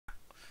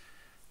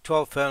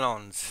12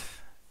 furlongs,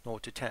 0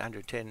 to 10,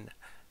 110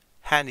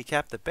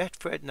 handicap. The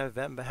Betfred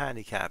November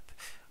handicap.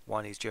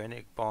 1 is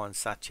Gerenic Barn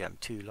Satyam,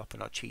 2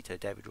 Lopinot Cheetah,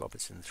 David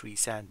Robertson, 3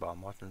 Sandbar,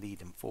 Martin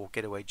Leadham, 4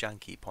 Getaway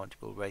Junkie,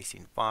 Pontypool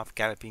Racing, 5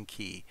 Galloping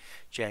Key,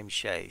 James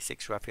Shea,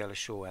 6 Raphael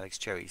Shaw, Alex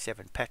Cherry,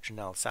 7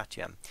 Patronal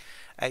Satyam,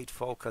 8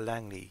 Volker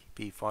Langley,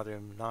 B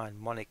Fatherham, 9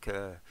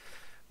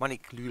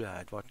 Monique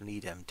Lula, Martin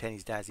Leadham, 10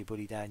 is Dazzy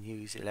Buddy Dan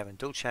Hughes, 11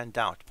 Dulchan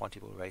Doubt,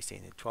 Pontypool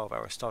Racing, 12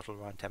 Aristotle,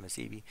 Ryan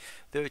Tamasibi,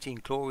 13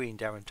 Chlorine,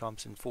 Darren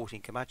Thompson,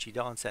 14 Kamachi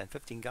Dancer, and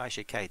 15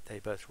 Geisha Kate.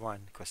 They both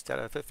run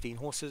Costello. 15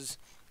 horses.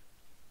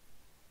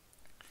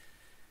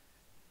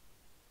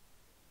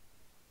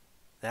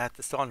 They're at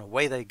the start, and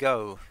away they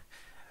go.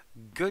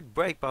 Good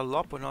break by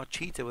Lopinot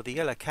Cheetah with the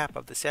yellow cap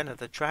up the centre of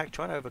the track,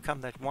 trying to overcome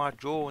that wide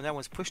draw, and that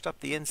one's pushed up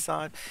the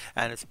inside,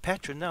 and it's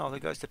Petronel who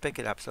goes to pick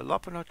it up. So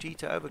Lopinot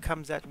Cheetah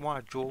overcomes that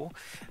wide draw.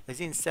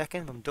 Is in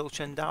second from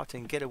Dulchan Doubt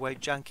and Getaway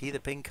Junkie. The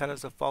pink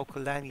colours of Volker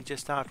Langley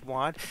just out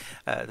wide.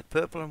 The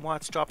purple and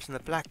white stripes and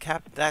the black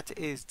cap, that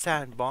is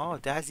Sandbar.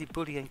 Dazzy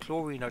Buddy and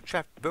Chlorine are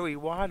trapped very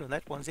wide. On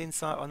that one's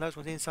inside, on those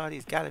ones inside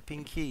is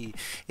Galloping Key.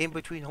 In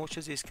between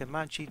horses is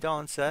Comanche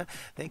Dancer.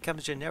 Then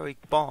comes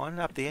Generic Barn.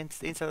 Up the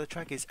inside of the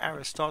track is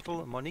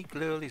Aristotle. Monique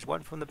Lurl is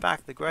one from the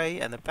back, the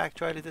grey, and the back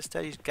trailer at this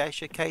stage is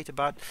Geisha Kate,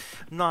 about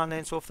 9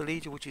 lengths off the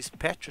leader, which is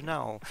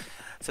Petronel.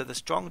 So the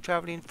strong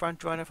travelling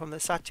front runner from the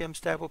Satyam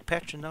stable,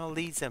 Petronel,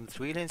 leads them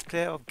 3 lengths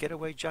clear of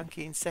Getaway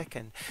Junkie in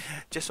second.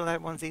 Just on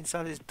that one's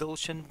inside is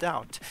Dulchan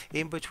Doubt.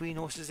 In between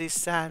horses is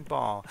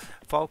Sandbar.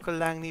 Volker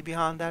Langley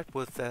behind that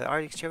with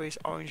Alex Cherry's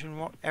orange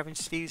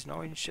sleeves and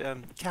orange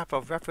cap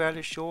of Raphael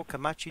Shaw.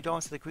 Kamachi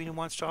Dance, the green and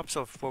white stripes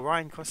of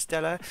Ryan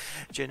Costello.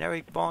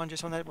 Generic Barn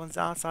just on that one's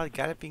outside.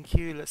 Galloping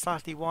Q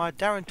slightly wide.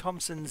 Darren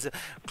Thompson's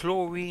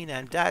Chlorine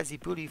and Dazzy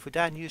Buddy for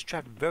Dan Hughes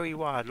trapped very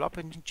wide.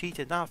 Lopin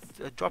Cheetah now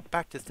dropped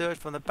back to third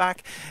from the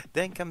back.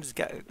 Then comes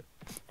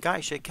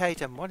Geisha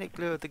Kate and Monique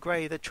Lure, the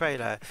grey, the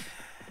trailer.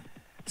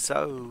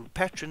 So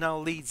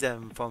Petronel leads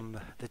them from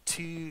the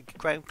 2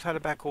 Graham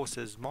Clutterback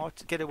horses,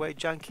 Getaway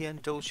Junkie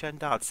and Dulchan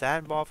Doubt.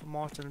 Sandbar for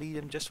Martin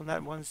Leadham just on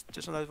those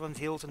ones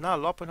heels, and now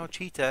Lopinot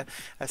Cheetah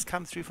has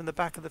come through from the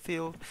back of the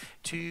field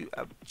to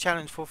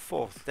challenge for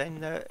 4th.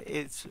 Then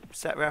it's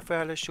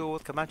Raphael Shaw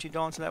with Comanche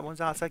Dance, and that one's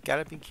outside.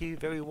 Galloping Q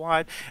very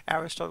wide.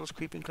 Aristotle's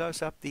creeping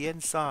close up the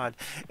inside.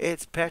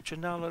 It's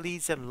Petronel who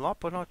leads them.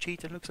 Lopinot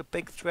Cheetah looks a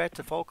big threat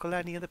to Volker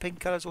Langley, and the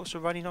pink colours also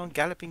running on.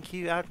 Galloping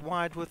Q out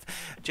wide with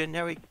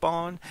Generic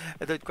Barn.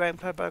 The Graham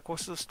Clutterback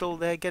horses are still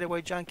there.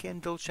 Getaway Junkie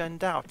and Dulchan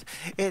Doubt.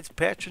 It's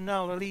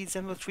Petronel who leads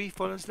them with 3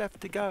 furlongs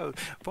left to go.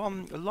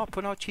 From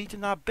Lopinot Cheetah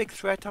now, big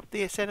threat up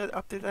the centre,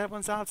 that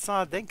one's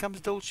outside. Then comes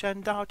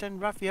Dulchan Doubt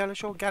and Raphael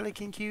Shaw.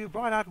 Galloping Q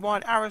right out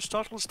wide.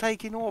 Aristotle's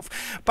taking off,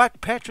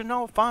 but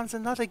Petronel finds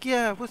another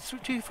gear with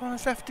 2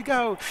 furlongs left to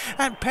go,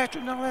 and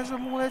Petronel has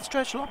them all that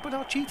stretch.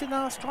 Lopinot Cheetah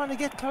now is trying to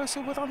get closer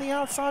with on the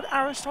outside.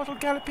 Aristotle,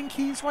 Galloping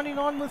Key is running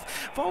on with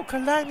Volker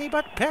Langley,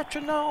 but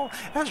Petronel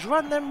has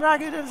run them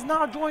ragged and is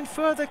now drawing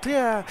further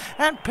clear,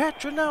 and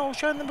Petronel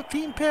showing them a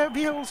clean pair of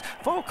heels.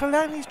 Volker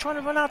Langley's trying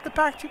to run out the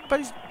back, but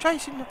he's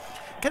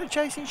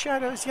chasing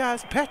shadows.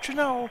 Yes,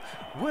 Petronel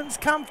wins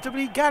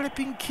comfortably.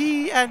 Galloping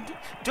Key and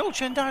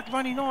Dulchan Doubt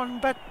running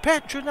on, but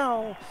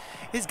Petronel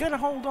is going to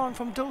hold on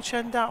from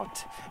Dulchan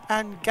Doubt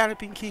and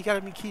Galloping Key.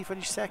 Galloping Key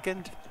finished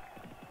second.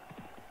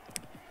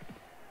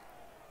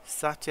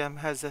 Satyam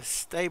has a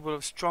stable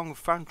of strong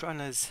front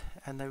runners,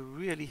 and they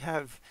really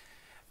have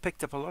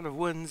picked up a lot of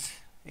wins,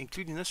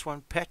 including this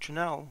one,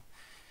 Petronel.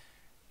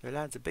 The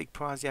lad's a big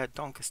prize here at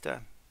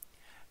Doncaster.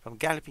 From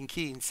Galloping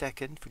Key in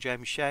second for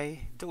James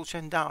Shea.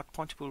 Dulchan Doubt,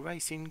 Pontypool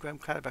Racing, Graham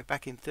Clutterback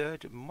back in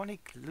third.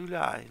 Monique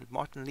Lula,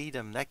 Martin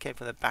Leadham, that came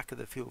from the back of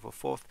the field for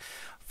 4th.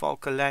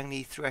 Volker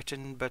Langley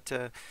threatened, but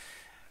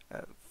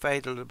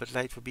faded a little bit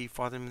late for B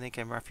Fatherham, and then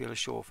came Raphael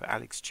Shaw for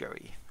Alex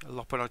Cherry.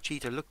 Lopinot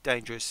Cheetah looked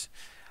dangerous,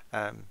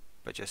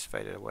 but just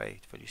faded away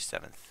to finish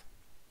 7th.